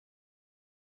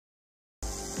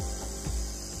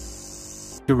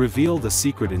To reveal the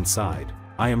secret inside,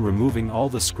 I am removing all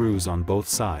the screws on both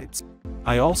sides.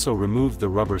 I also removed the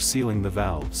rubber sealing the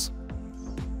valves.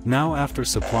 Now after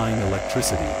supplying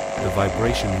electricity, the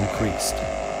vibration increased.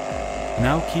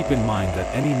 Now keep in mind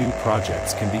that any new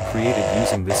projects can be created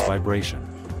using this vibration.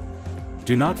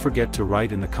 Do not forget to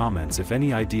write in the comments if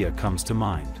any idea comes to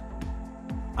mind.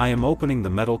 I am opening the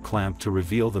metal clamp to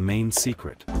reveal the main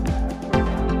secret.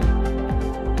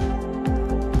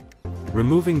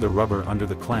 Removing the rubber under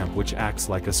the clamp which acts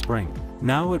like a spring.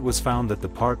 Now it was found that the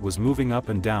part was moving up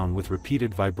and down with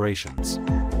repeated vibrations.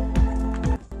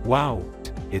 Wow!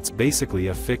 It's basically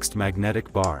a fixed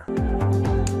magnetic bar.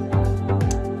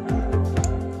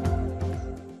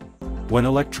 When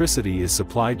electricity is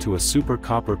supplied to a super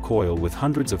copper coil with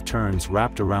hundreds of turns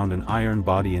wrapped around an iron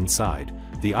body inside,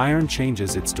 the iron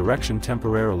changes its direction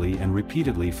temporarily and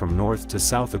repeatedly from north to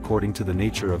south according to the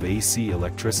nature of AC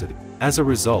electricity. As a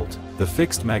result, the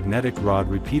fixed magnetic rod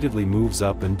repeatedly moves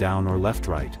up and down or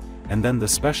left-right, and then the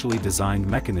specially designed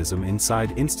mechanism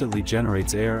inside instantly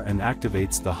generates air and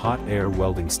activates the hot air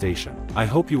welding station. I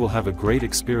hope you will have a great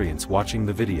experience watching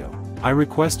the video. I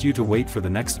request you to wait for the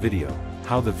next video,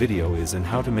 how the video is and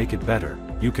how to make it better.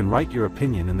 You can write your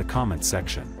opinion in the comment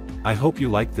section. I hope you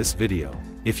like this video.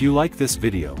 If you like this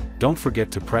video, don't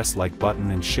forget to press like button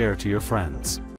and share to your friends.